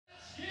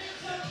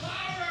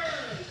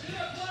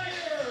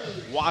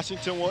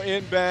Washington will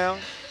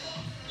inbound.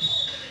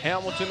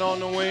 Hamilton on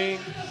the wing.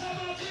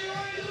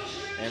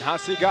 And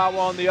Hasegawa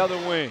on the other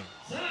wing.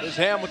 There's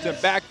Hamilton,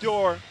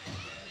 backdoor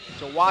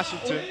to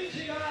Washington.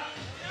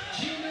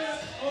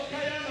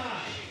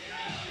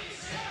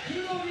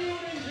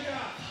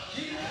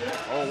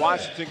 Oh,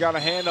 Washington got a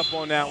hand up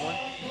on that one.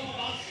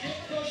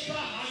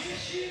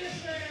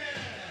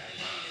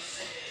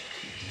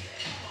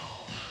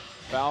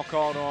 Foul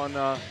called on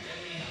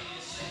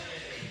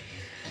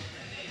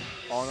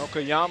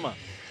Okayama.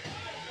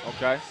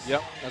 Okay,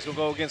 yep, that's gonna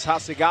go against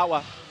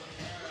Hasegawa.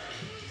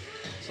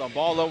 So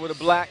ball over to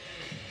black.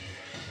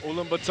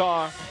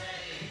 Ulaanbaatar.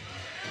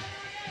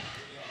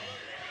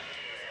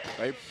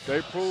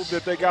 They proved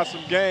that they got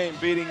some game,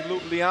 beating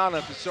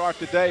Ljubljana to start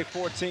the day,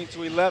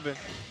 14-11.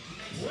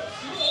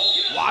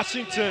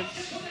 Washington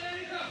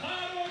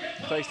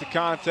takes the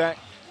contact.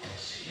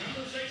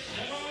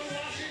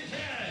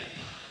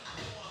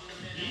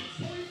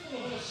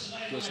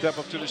 Gonna step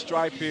up to the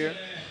stripe here.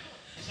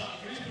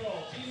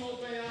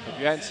 If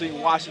you hadn't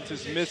seen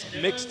Washington's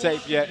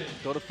mixtape yet,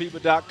 go to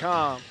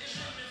FIBA.com.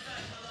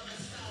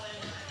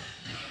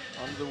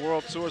 Under the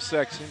World Tour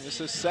section. This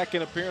is his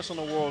second appearance on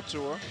the World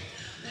Tour.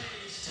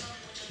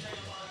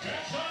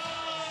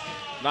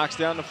 Knocks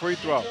down the free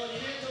throw.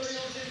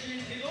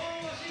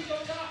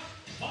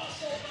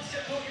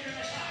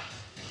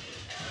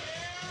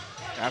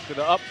 After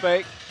the up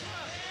fake,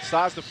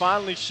 decides to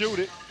finally shoot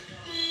it.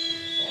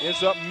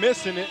 Ends up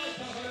missing it.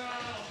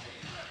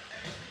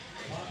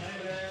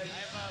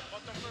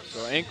 So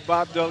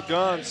Inkbot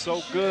Delgun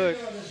so good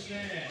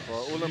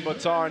for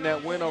Ulaanbaatar in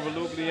that win over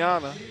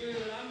Ljubljana.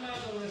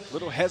 A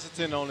little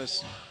hesitant on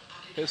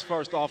his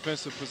first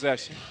offensive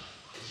possession.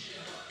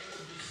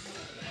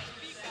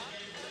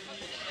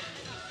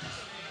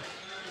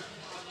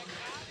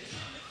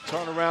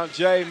 Turnaround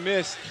Jay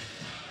missed.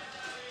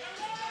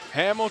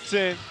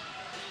 Hamilton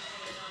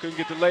couldn't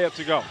get the layup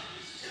to go.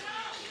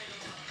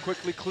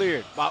 Quickly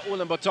cleared by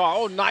Ulaanbaatar.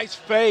 Oh, nice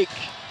fake.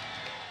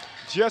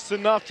 Just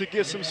enough to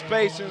get some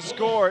space and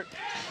score it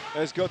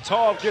as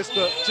Gotov gets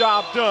the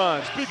job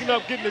done. Speaking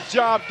of getting the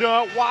job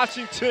done,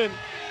 Washington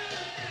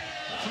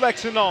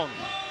flexing on him.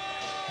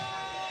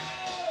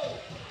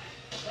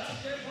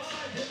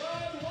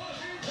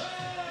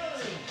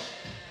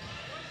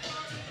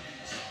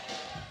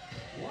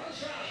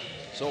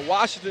 So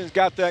Washington's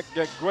got that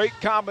great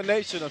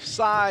combination of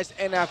size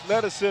and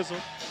athleticism.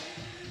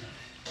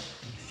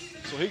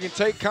 So he can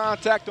take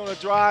contact on a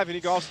drive, and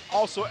he can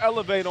also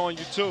elevate on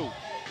you too.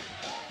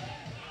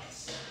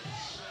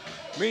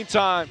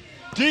 Meantime,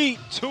 deep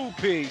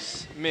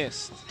two-piece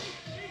missed.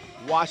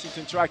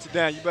 Washington tracks it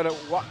down. You better,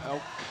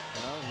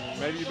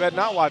 maybe you better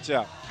not watch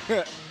out.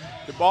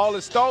 The ball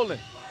is stolen.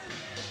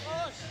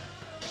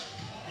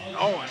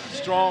 Oh, and a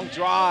strong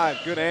drive.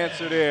 Good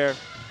answer there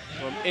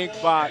from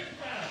Inkbot.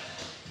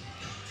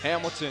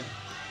 Hamilton,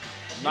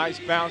 nice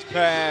bounce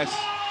pass.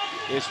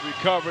 It's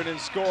recovered and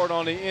scored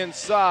on the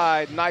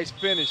inside. Nice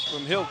finish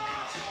from Hilk.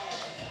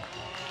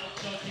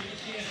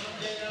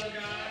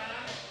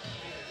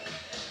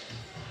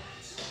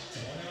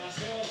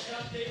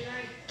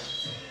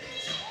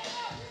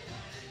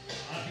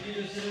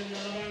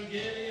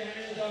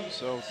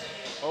 So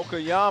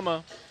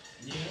Okayama,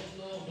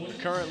 the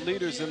current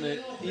leaders in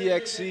the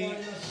EXE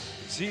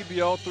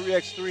ZBO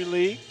 3x3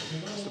 league.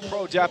 It's the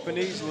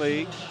pro-Japanese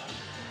league.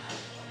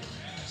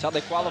 That's how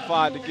they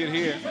qualified to get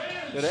here.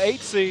 They're the 8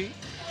 seed.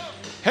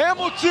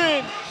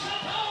 Hamilton,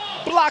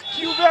 block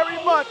you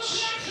very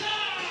much.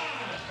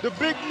 The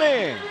big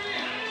man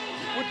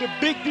with the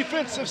big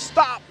defensive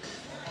stop.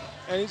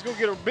 And he's gonna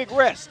get a big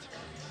rest.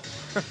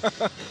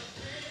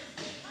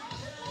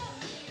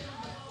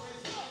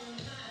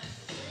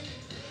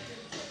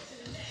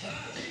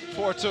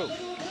 4-2.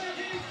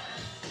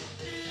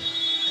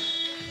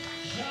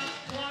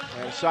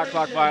 And a shot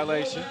clock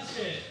violation.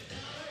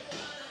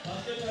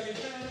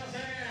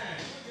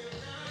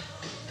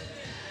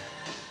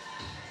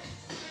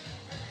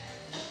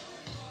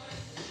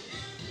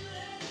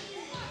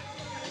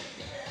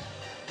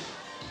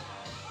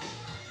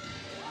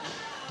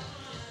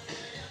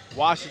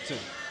 Washington,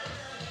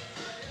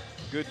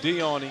 good D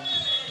on him.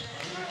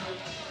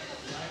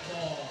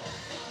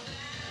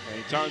 And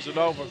he turns it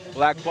over,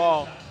 black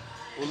ball.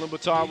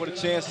 Ulaanbaatar with a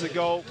chance to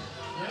go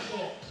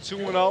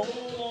 2-0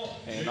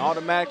 and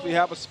automatically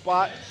have a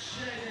spot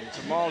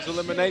in tomorrow's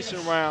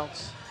elimination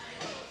rounds.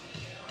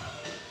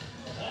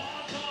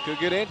 Could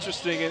get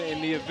interesting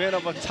in the event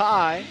of a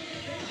tie,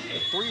 a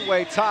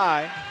three-way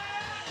tie.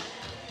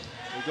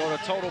 We go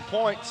to total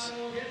points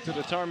to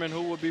determine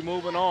who will be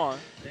moving on.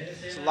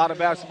 It's a lot of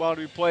basketball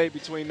to be played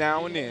between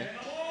now and then.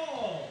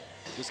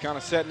 Just kind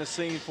of setting the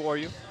scene for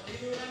you.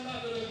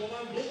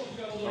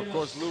 Of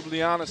course,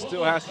 Ljubljana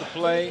still has to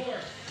play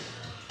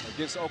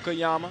against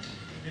Okayama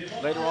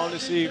later on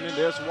this evening.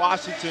 There's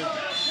Washington.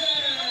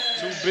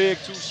 Too big,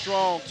 too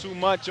strong, too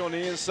much on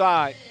the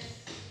inside.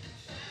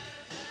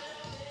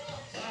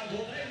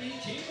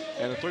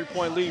 And a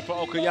three-point lead for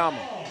Okayama.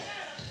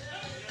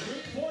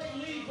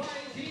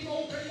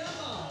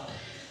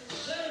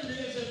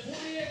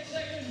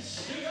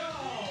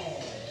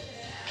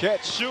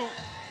 Catch, shoot.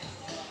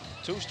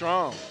 Too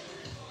strong.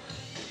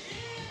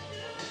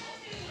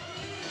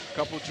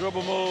 Couple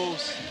dribble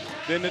moves.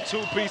 Then the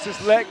two pieces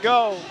let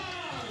go.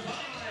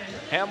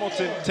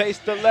 Hamilton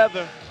tastes the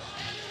leather.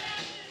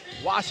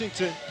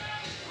 Washington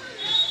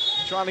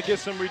trying to get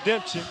some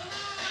redemption.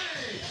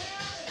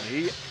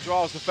 He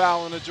draws the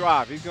foul on the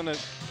drive. He's going to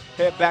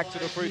head back to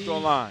the free throw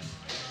line.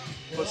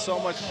 Put so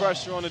much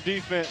pressure on the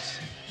defense.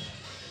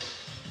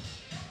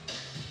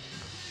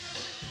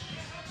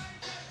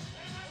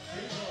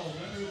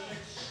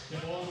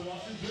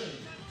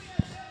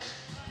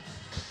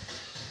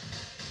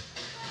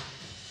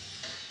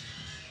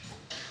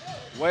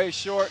 Way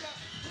short,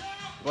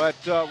 but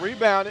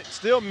rebounded,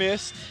 still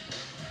missed.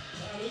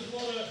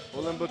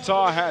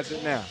 Ulaanbaatar has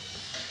it now.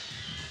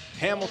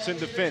 Hamilton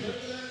defending.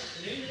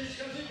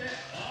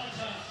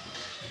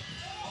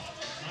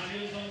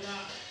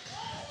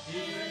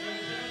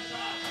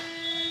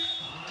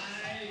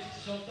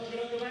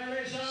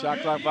 Shot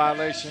clock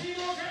violation.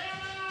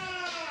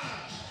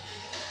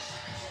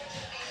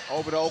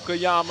 Over to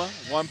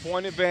Okayama, 1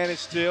 point advantage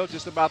still,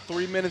 just about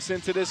 3 minutes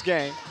into this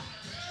game.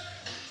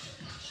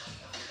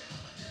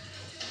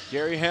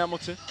 Gary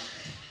Hamilton,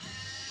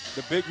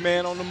 the big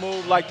man on the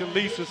move like the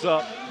lease is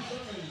up.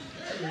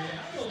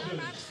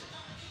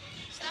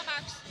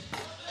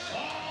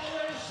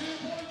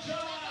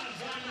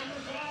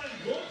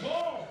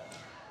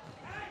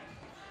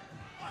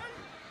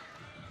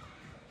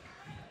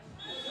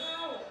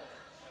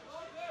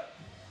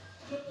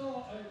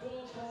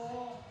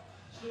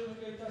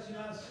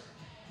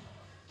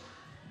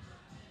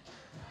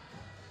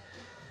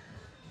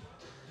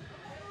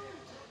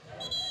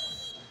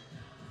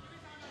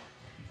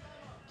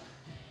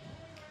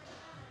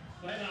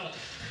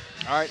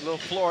 All right, little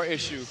floor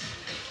issue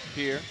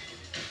here.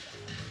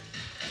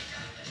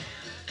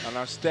 And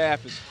our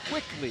staff is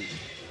quickly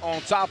on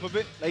top of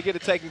it. They get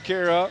it taken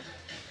care of.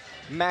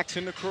 Max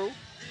and the crew.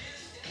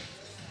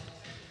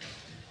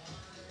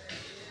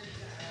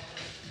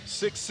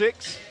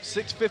 6-6,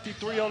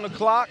 6:53 on the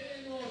clock.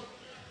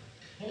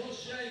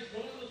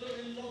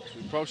 As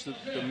we approach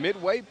the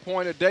midway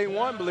point of day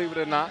one, believe it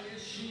or not.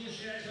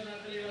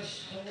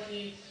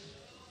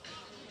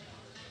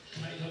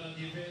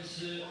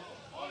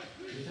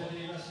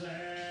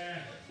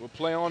 We'll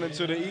play on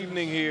into the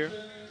evening here.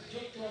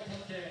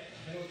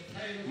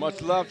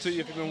 Much love to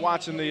you if you've been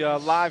watching the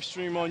live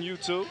stream on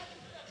YouTube,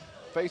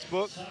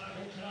 Facebook.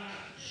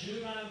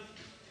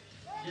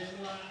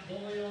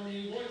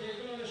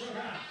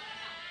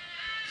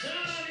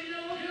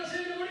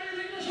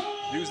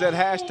 Use that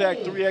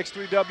hashtag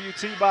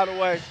 3x3WT, by the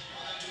way.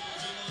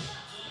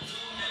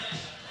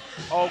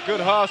 Oh,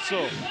 good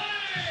hustle.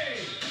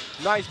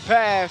 Nice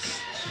pass.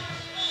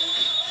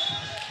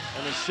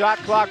 And a shot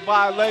clock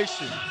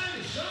violation.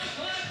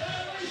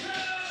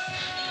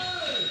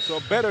 So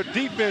better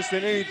defense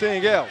than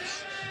anything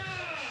else.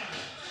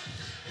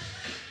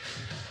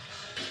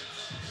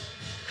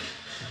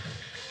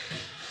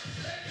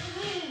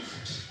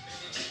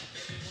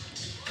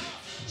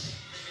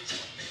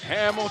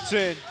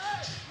 Hamilton,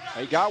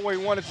 he got where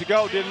he wanted to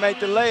go, didn't make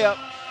the layup.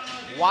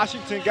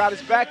 Washington got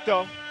his back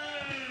though.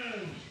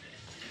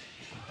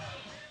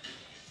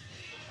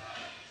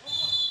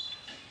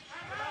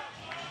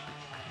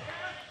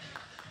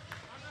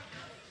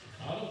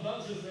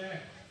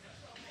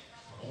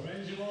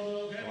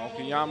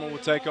 Okayama will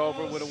take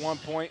over with a 1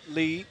 point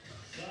lead.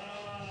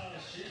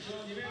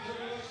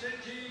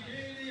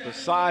 The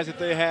size that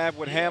they have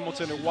with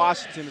Hamilton and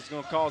Washington is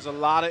going to cause a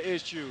lot of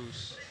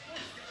issues.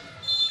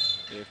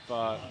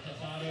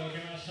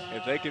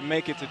 If they can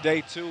make it to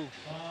day 2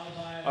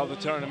 of the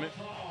tournament,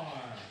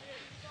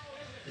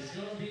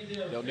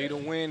 they'll need a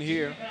win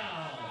here.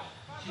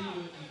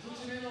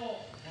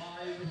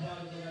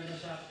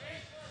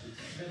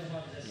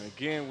 And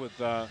again with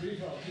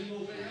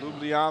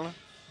Ljubljana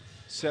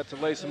set to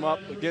lace them up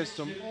against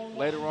them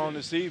later on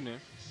this evening.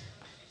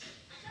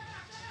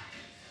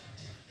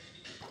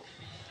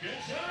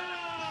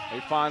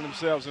 They find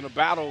themselves in a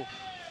battle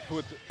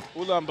with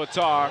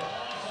Ulaanbaatar,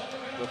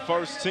 the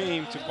first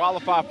team to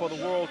qualify for the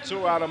World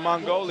Tour out of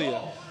Mongolia.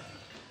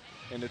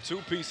 And the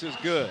two-piece is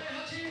good.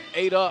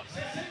 8 up.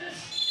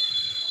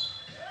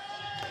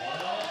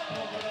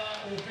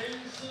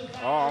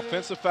 Oh,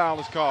 offensive foul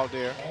is called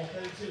there.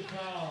 Offensive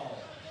foul.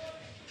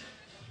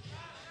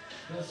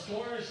 The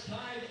score is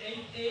tied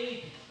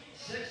 8-8.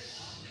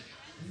 6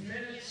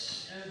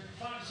 minutes and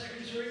 5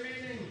 seconds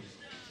remaining.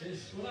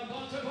 It's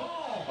Ulaanbaatar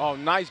ball. Oh,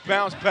 nice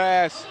bounce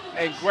pass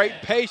and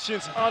great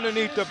patience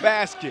underneath the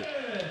basket.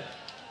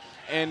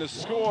 And the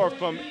score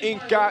from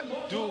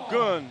Inkat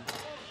Dugun.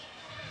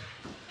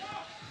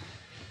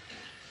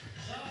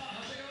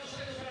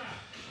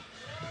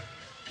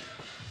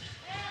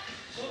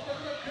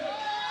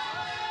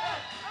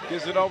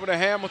 Gives it over to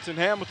Hamilton.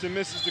 Hamilton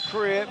misses the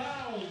crib.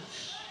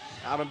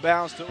 Out of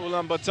bounds to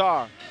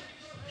Ulaanbaatar.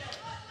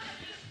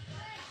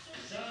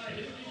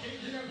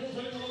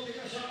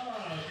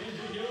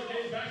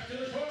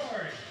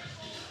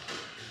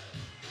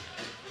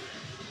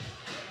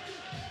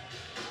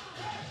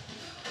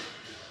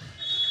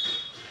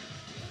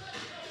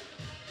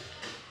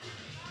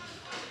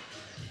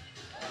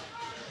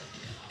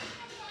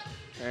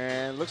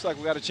 looks like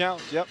we got a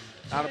challenge. Yep,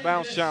 out of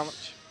bounds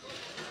challenge.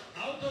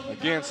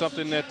 Again,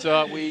 something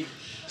that we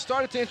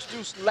started to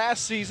introduce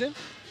last season,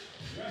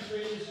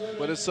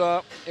 but it's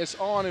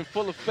on in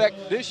full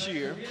effect this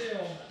year.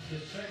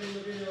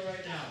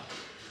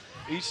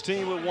 Each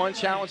team with one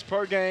challenge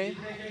per game.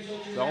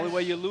 The only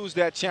way you lose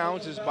that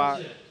challenge is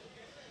by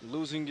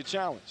losing your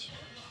challenge.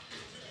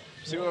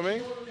 See what I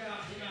mean?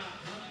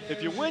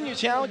 If you win your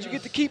challenge, you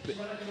get to keep it.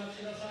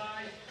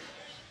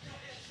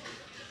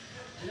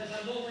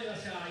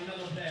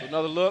 So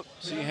another look,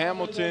 see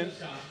Hamilton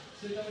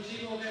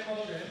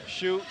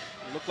shoot.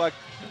 Looked like,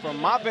 from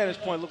my vantage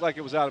point, looked like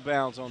it was out of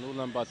bounds on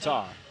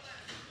Ulaanbaatar.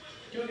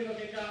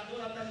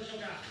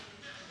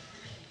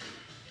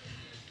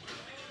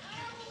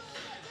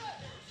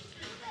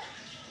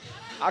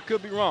 I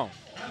could be wrong.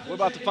 We're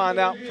about to find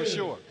out for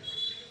sure.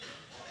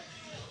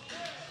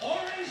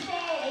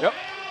 Yep.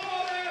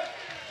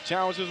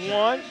 Challenge is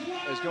won.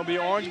 It's going to be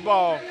an orange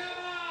ball.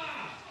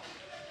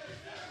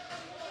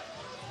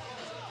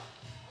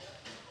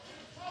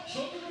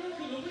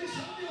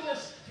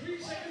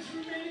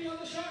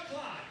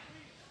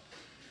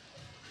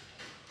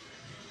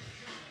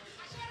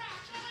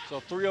 So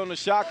 3 on the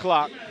shot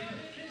clock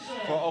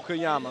for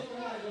Okayama.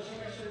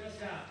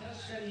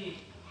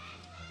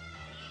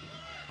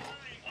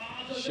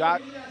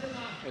 Shot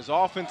is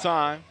off in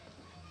time,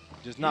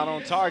 just not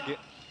on target.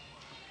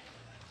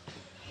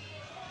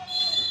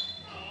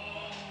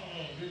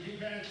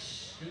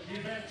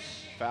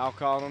 Foul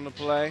called on the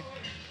play.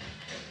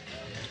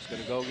 It's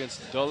going to go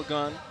against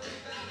Dolagun.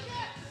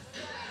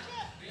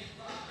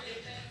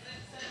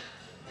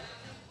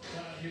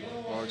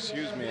 Or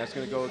excuse me, that's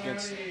going to go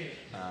against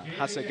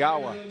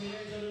Hasegawa.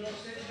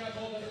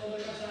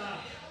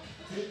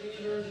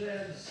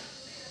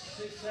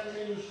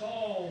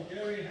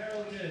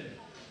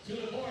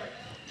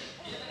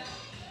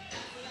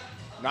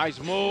 Nice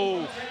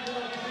move.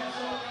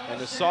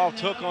 And the soft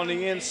hook on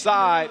the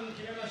inside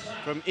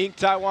from Inc.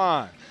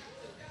 Taiwan.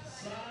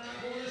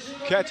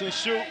 Catch and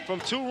shoot from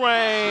 2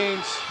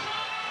 range.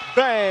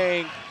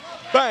 Bang,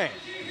 bang.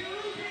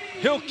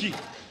 Hilke.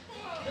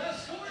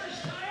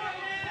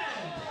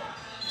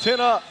 10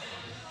 up.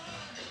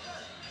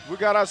 We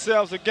got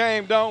ourselves a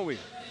game, don't we?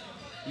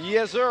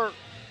 Yes, sir.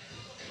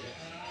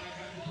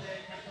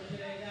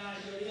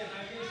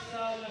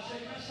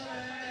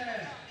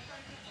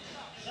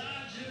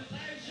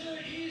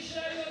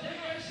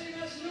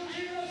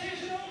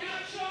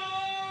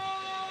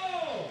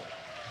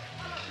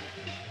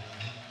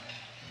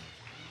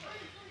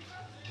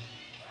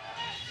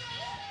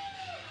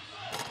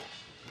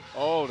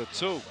 Oh, the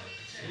 2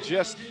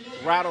 just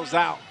rattles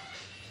out.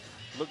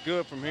 Look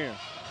good from here.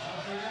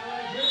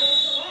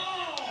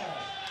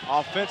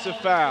 Offensive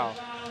foul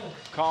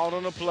called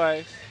on the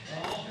play.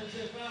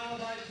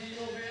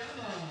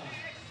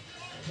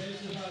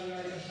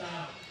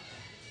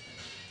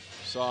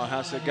 Saw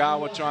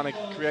Hasegawa trying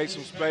to create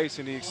some space,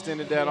 and he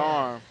extended that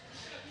arm.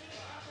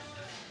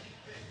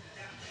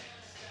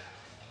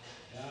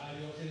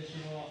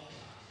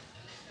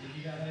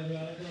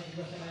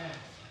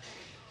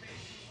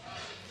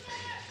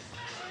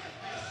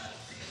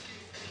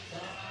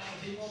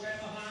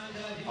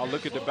 Oh,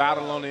 look at the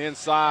battle on the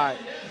inside.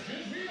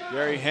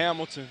 Gary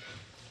Hamilton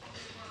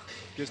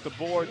gets the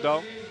board,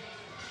 though.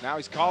 Now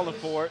he's calling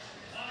for it.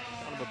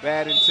 Kind of a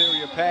bad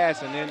interior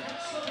pass, and then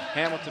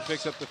Hamilton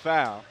picks up the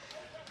foul.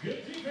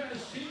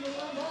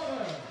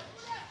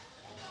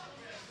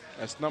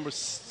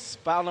 That's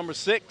foul number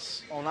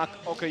 6 on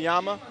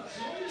Okayama,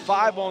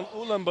 5 on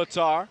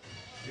Ulaanbaatar.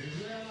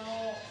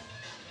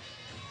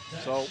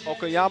 So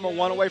Okayama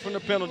 1 away from the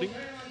penalty.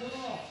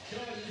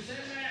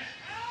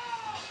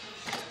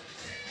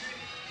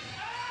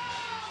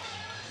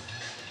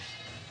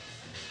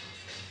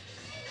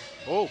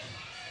 Oh,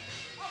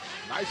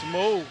 nice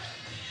move.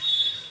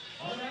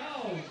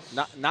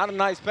 Not a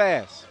nice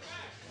pass.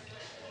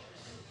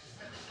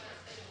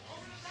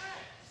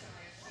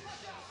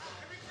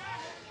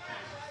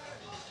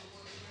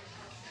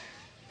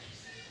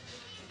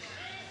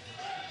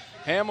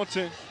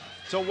 Hamilton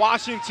to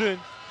Washington.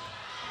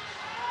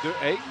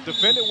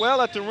 Defended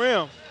well at the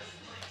rim.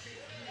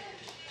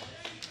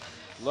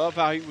 Love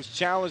how he was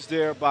challenged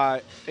there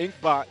by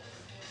Inkbot.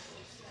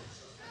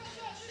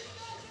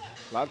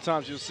 A lot of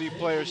times you'll see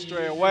players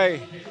stray away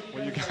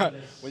when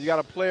you got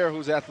a player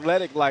who's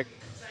athletic like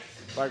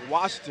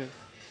Washington.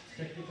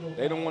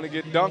 They don't want to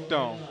get dunked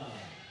on.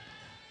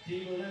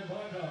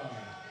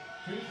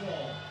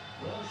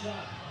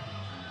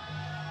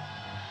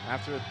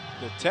 After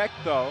the tech,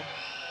 though,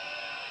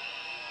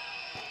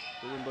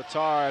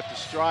 Ulaanbaatar at the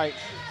strike.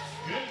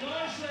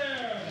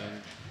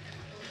 And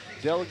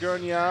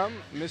Delagurniam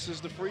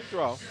misses the free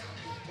throw.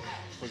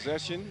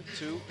 Possession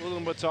to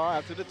Ulaanbaatar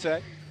after the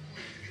tech.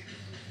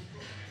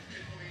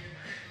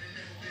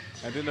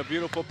 And then a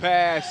beautiful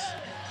pass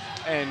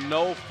and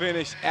no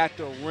finish at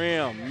the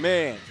rim.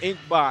 Man,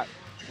 Inkbot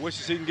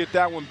wishes he can get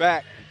that one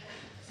back.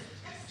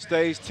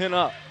 Stays 10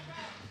 up.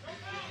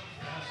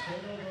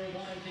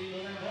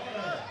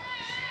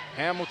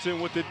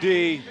 Hamilton with the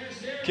D,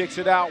 kicks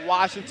it out.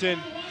 Washington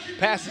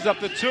Passes up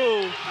the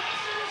 2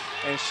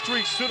 and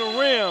streaks to the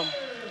rim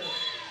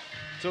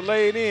to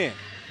lay it in.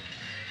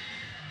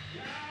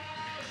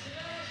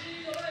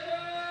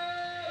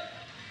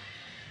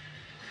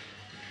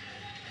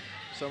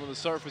 Some of the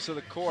surface of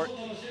the court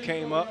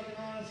came up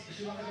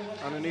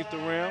underneath the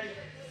rim.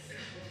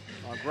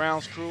 Our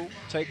grounds crew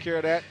take care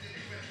of that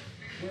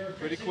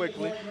pretty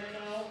quickly.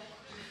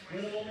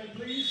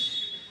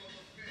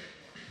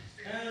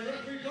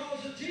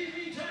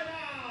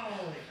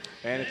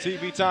 And a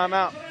TV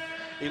timeout.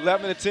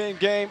 11-10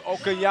 game.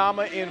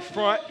 Okayama in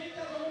front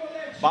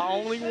by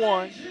only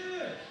 1.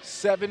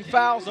 7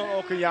 fouls on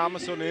Okayama,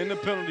 so they're in the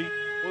penalty.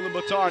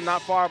 Ulaanbaatar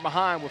not far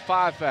behind with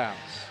 5 fouls.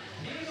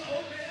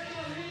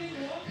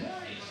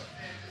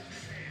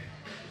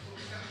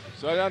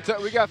 So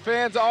we got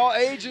fans of all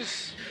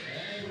ages.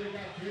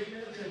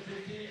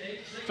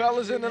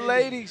 Fellas and the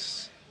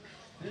ladies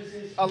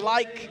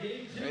alike.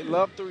 They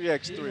love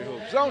 3x3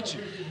 hoops, don't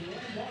you?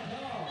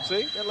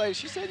 See, that lady,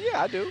 she said,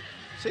 yeah, I do.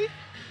 See?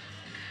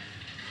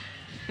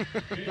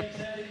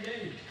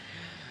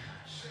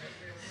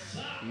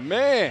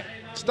 Man,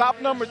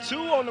 stop number 2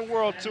 on the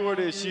World Tour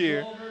this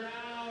year.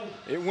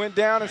 It went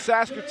down in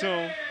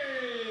Saskatoon.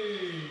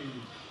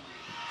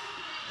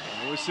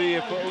 And we'll see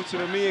if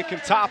Utsunomiya can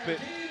top it.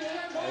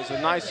 There's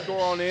a nice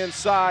score on the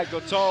inside.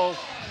 Goto,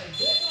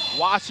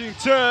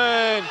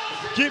 Washington,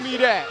 give me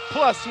that,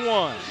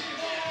 +1.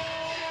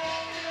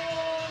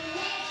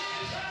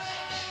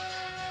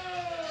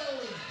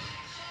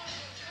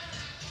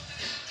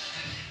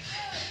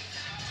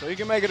 So he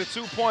can make it a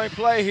 2-point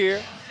play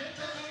here.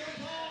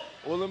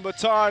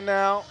 Ulaanbaatar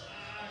now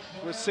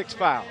with 6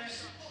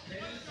 fouls.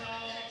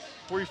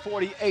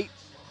 3:48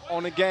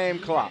 on the game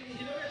clock.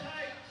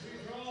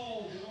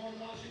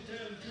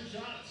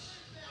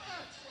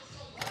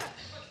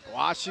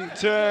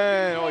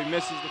 Washington, oh, he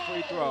misses the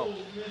free throw.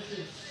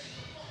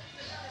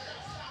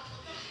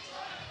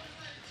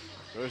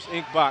 There's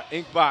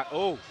Inkbot,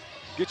 oh,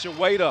 get your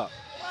weight up.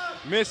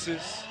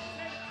 Misses.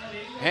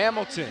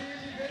 Hamilton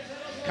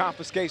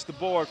confiscates the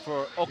board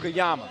for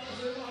Okayama.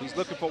 He's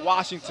looking for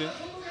Washington.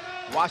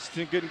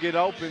 Washington couldn't get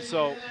open,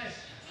 so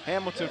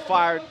Hamilton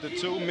fired the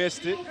 2,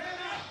 missed it.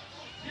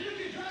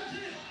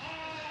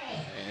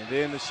 And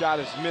then the shot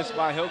is missed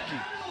by Hilke.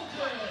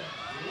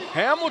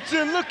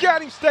 Hamilton, look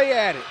at him stay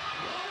at it.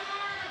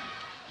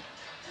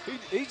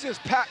 He's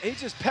just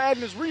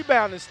padding his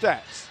rebounding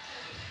stats.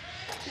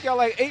 He got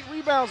like 8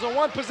 rebounds on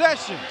 1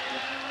 possession.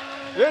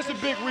 There's a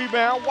big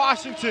rebound.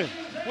 Washington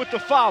with the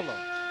follow.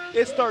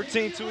 It's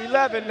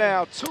 13-11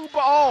 now. 2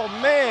 ball,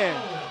 man.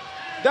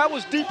 That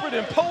was deeper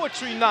than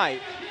poetry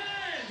night.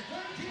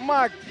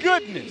 My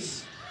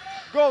goodness.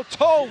 Go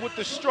toe with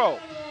the stroke.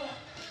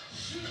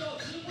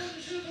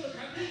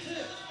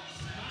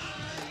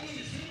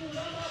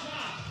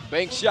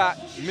 Bank shot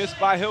missed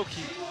by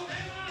Hilke.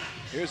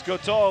 Here's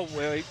Goto.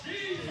 Well, he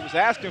was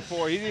asking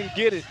for it. He didn't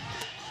get it.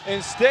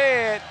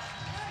 Instead,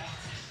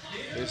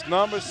 it's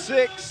number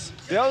 6,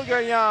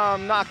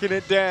 Delgayam knocking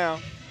it down.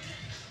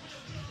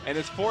 And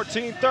it's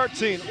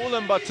 14-13,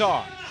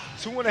 Ulaanbaatar.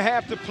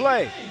 2.5 to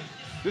play.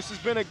 This has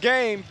been a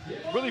game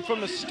really from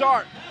the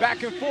start,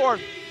 back and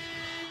forth.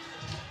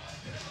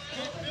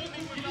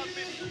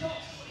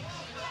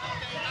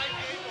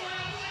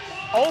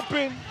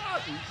 Open,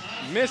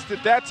 missed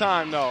it that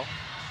time though.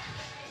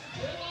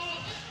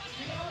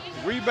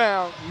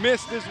 Rebound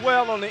missed as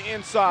well on the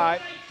inside.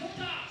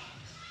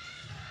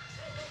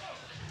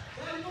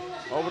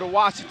 Over to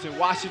Washington,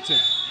 Washington.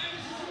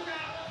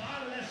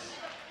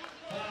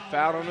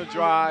 Fouled on the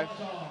drive.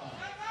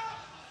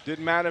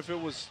 Didn't matter if it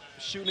was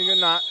shooting or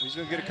not. He's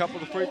gonna get a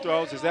couple of free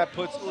throws as that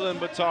puts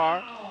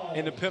Ulaanbaatar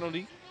in the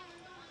penalty.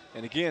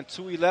 And again,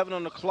 2:11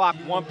 on the clock,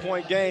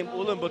 1-point game.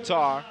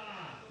 Ulaanbaatar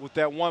with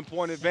that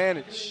 1-point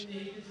advantage.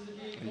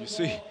 And you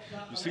see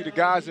the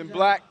guys in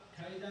black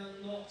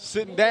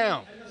sitting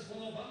down.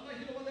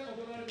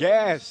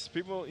 Gas.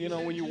 People, you know,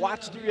 when you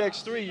watch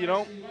 3x3, you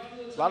don't,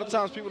 a lot of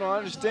times people don't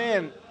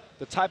understand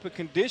the type of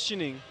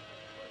conditioning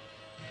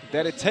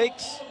that it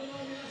takes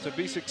to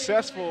be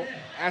successful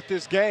at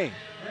this game.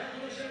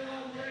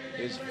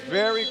 It's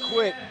very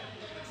quick.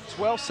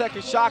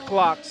 12-second shot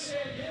clocks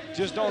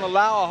just don't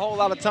allow a whole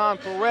lot of time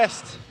for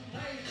rest.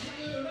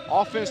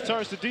 Offense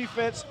turns to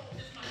defense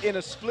in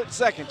a split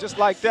second, just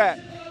like that.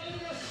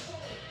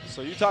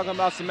 So you're talking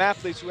about some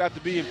athletes who have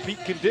to be in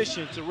peak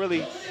condition to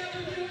really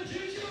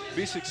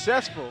be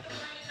successful.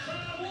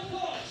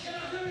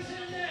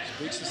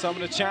 Speaks to some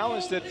of the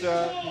challenge that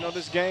you know,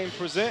 this game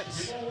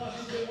presents.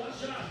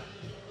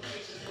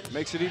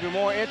 Makes it even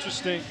more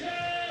interesting.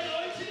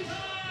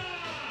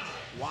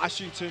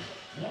 Washington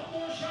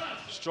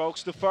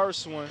strokes the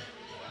first one,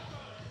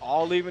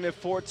 all leaving at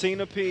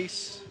 14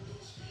 apiece.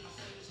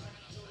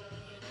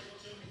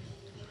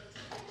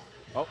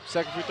 Oh,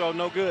 second free throw,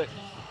 no good.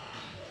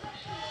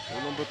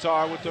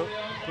 Ulaanbaatar with the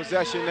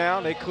possession now.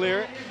 They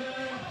clear it.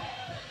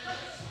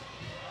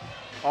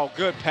 Oh,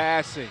 good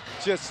passing.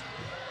 Just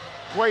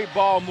great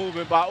ball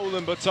movement by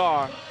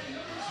Ulaanbaatar.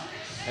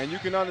 And you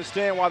can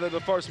understand why they're the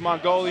first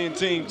Mongolian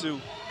team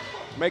to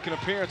make an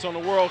appearance on the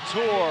World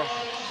Tour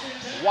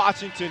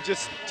Washington,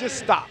 just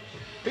stop.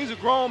 He's a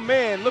grown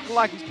man looking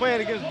like he's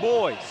playing against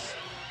boys.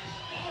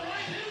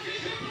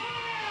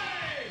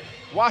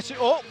 Watch it.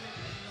 Oh,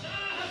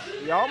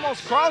 he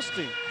almost crossed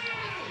him.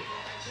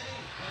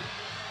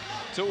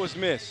 Till it was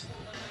missed.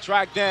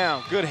 Track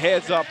down. Good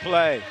heads-up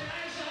play.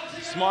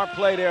 Smart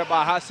play there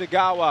by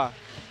Hasegawa.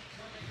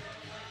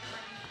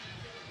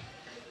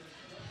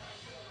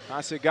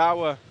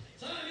 Hasegawa,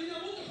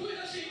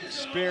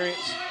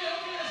 experience.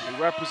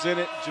 He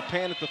represented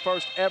Japan at the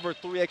first ever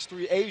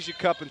 3x3 Asia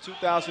Cup in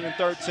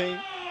 2013.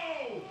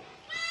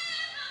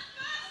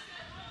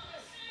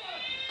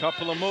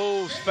 Couple of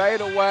moves,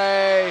 fade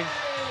away,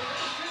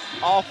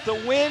 off the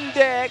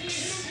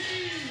Windex.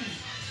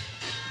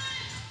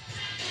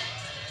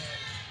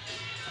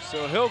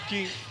 So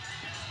Hilke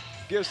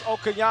gives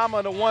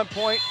Okayama the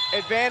 1-point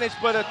advantage,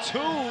 but a 2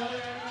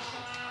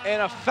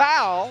 and a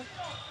foul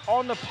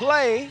on the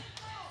play,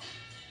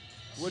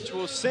 which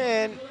will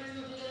send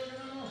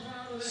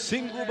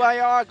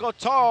Singhubayar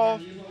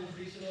Gotov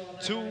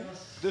to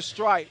the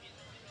stripe.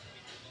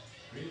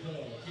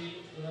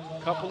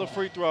 Couple of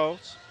free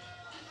throws.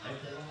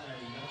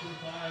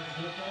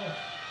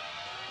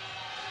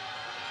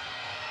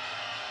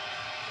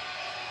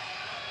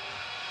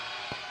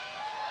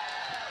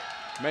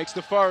 Makes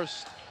the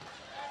first.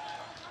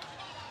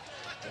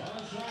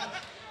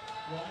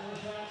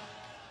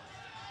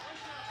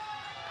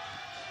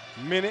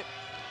 Minute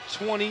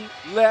 20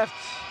 left.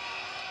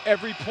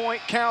 Every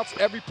point counts,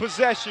 every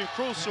possession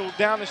crucial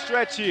down the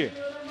stretch here.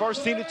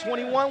 First team to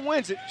 21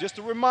 wins it. Just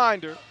a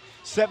reminder,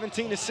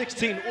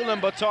 17-16,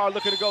 Ulaanbaatar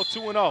looking to go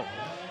 2-0.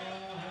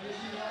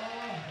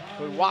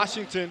 But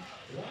Washington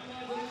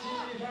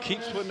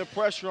keeps putting the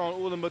pressure on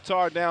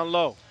Ulaanbaatar down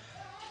low.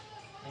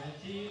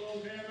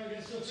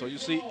 So you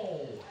see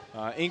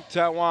Inc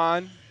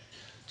Taiwan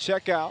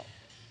check out.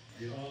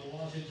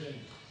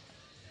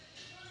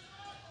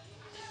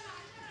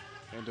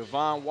 And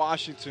Devon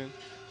Washington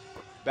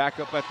back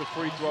up at the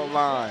free throw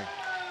line.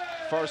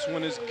 First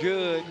one is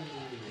good.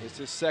 It's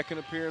his second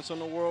appearance on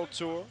the World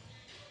Tour.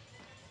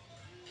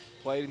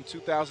 Played in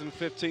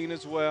 2015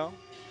 as well.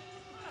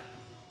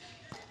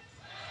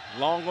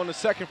 Long on the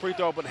second free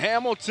throw, but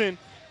Hamilton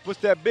puts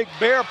that big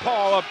bear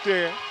paw up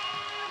there.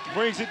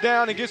 Brings it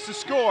down and gets the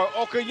score.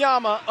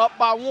 Okayama up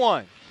by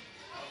 1.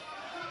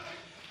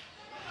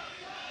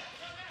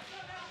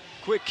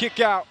 Quick kick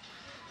out.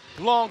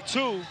 Long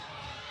 2.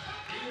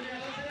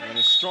 And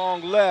a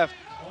strong left.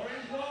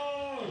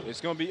 It's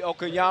going to be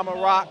Okayama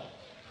rock.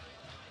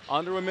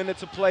 Under a minute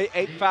to play,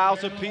 8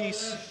 fouls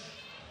apiece,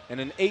 and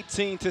an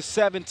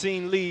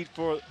 18-17 lead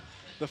for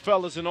the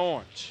fellas in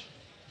orange.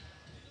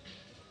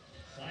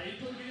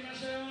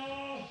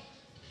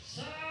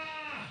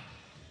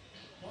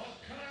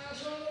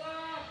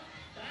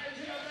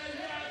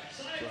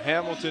 So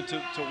Hamilton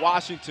to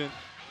Washington,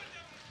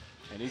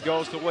 and he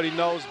goes to what he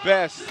knows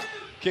best.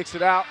 Kicks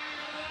it out.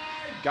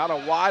 Got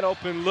a wide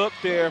open look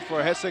there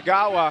for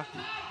Hasegawa.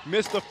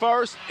 Missed the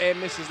first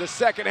and misses the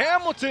second.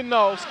 Hamilton,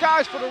 though,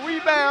 skies for the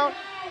rebound.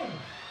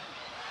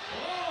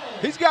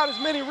 He's got as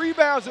many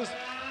rebounds as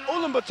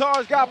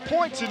Ulaanbaatar's got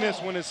points in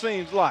this one, it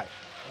seems like.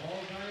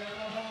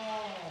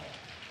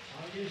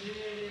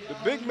 The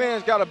big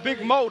man's got a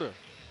big motor.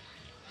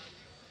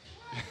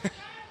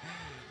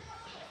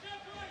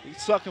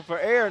 He's sucking for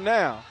air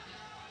now.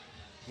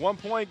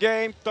 1-point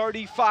game,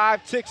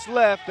 35 ticks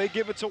left. They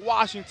give it to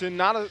Washington.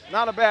 Not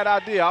a bad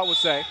idea, I would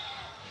say.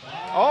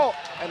 Oh,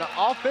 and an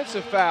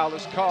offensive foul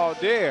is called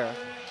there.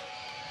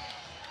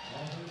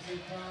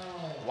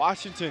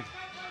 Washington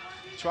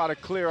try to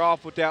clear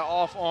off with that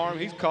off arm.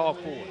 He's called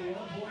for it.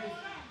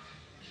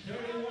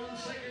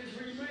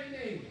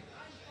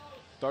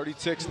 30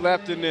 ticks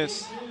left in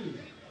this.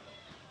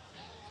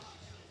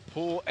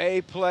 Pool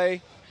A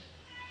play.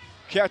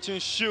 Catch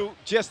and shoot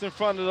just in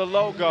front of the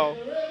logo.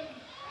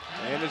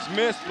 And it's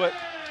missed, but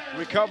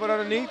recovered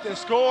underneath and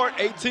scored.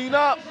 18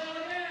 up.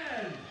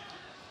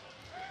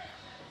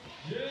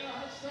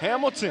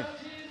 Hamilton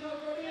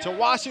to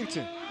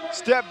Washington.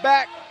 Step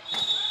back.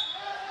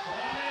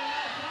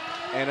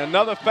 And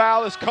another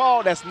foul is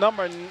called. That's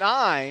number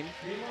 9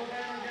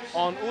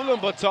 on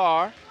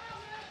Ulaanbaatar.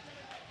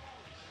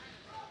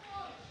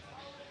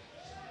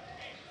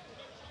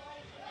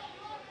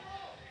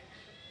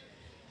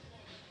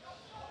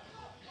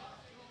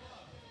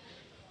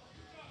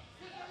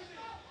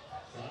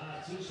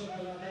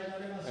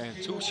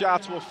 And 2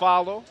 shots will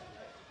follow.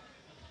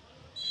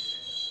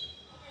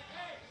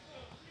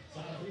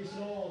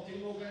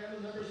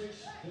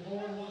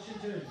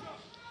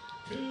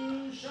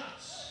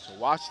 So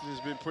Washington's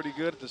been pretty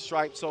good at the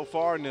stripe so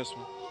far in this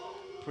one.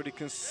 Pretty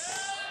and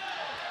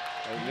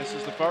this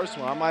is the first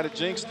one. I might have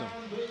jinxed him.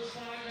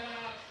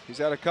 He's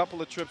had a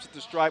couple of trips at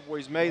the stripe where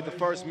he's made the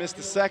first, missed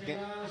the second.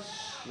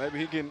 Maybe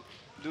he can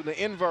do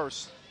the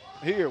inverse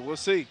here. We'll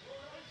see.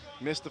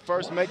 Missed the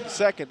first, make the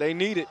second. They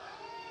need it.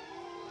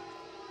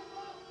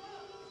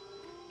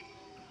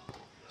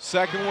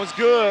 Second one's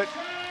good.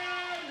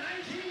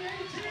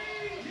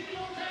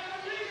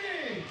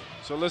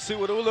 So let's see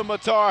what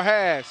Ulaanbaatar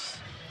has.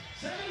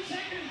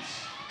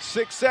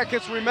 6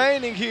 seconds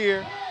remaining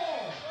here.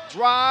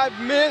 Drive,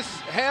 miss.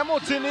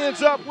 Hamilton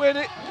ends up with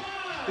it.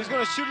 He's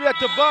going to shoot it at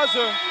the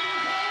buzzer.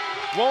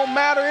 Won't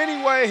matter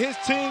anyway. His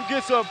team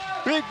gets a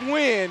big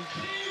win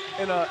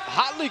in a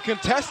hotly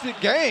contested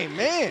game.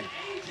 Man,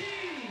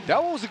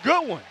 that was a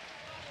good one.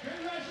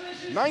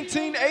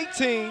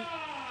 19-18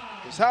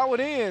 is how it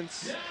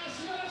ends.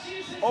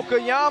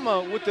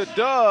 Okayama with the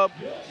dub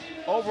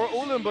over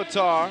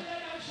Ulaanbaatar.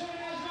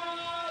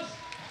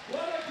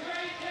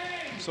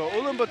 So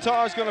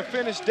Ulaanbaatar is going to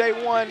finish day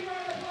one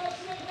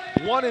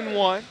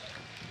 1-1.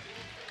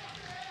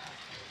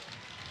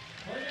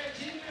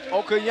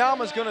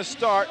 Okayama is going to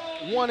start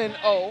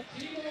 1-0.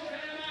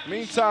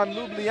 Meantime,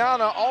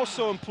 Ljubljana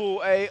also in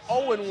Pool A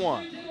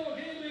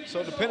 0-1.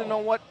 So depending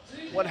on what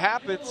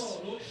happens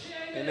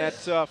in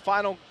that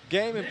final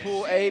game in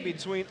Pool A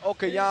between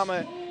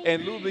Okayama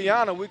and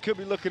Ljubljana, we could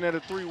be looking at a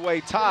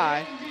 3-way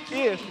tie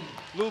if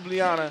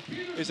Ljubljana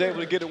is able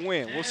to get a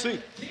win. We'll see.